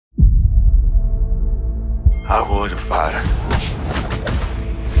I was a fighter.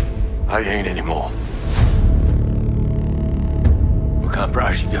 I ain't anymore. What kind of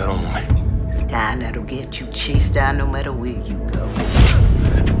price you got on me? Kind that'll get you chased down no matter where you go.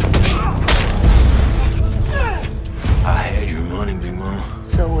 I had your money, Big Mama.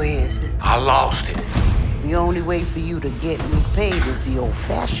 So where is it? I lost it. The only way for you to get me paid is the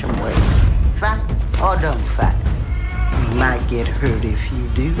old-fashioned way. Fight or don't fight. You might get hurt if you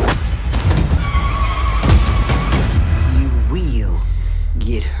do. You will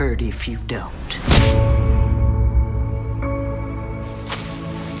get hurt if you don't.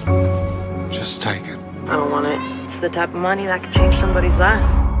 Just take it. I don't want it. It's the type of money that could change somebody's life.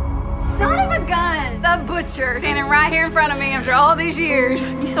 Son of a gun! The butcher standing right here in front of me after all these years.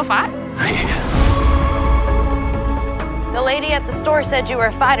 You still fight? Yeah. The lady at the store said you were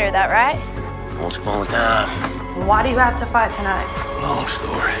a fighter, that right? Once upon a time. Why do you have to fight tonight? Long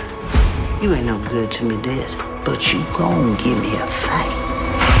story. You ain't no good to me, Dad, but you gon' give me a fight.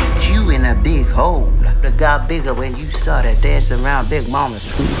 You in a big hole that got bigger when you started dancing around Big Mama's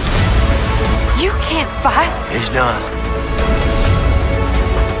feet. You can't fight. It's done.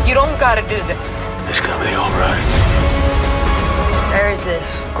 You don't gotta do this. It's gonna be all right. There is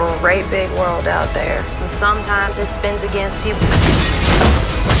this great big world out there, and sometimes it spins against you,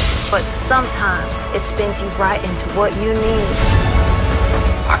 but sometimes it spins you right into what you need.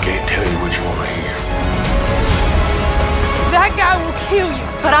 I can't tell you what you want to hear. That guy will kill you,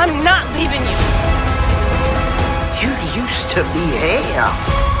 but I'm not leaving you. You used to be hell,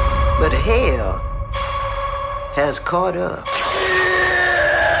 but hell has caught up.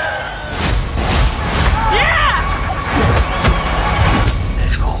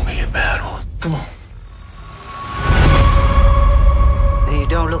 It's gonna be a bad one. Come on. And you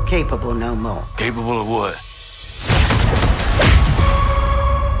don't look capable no more. Capable of what?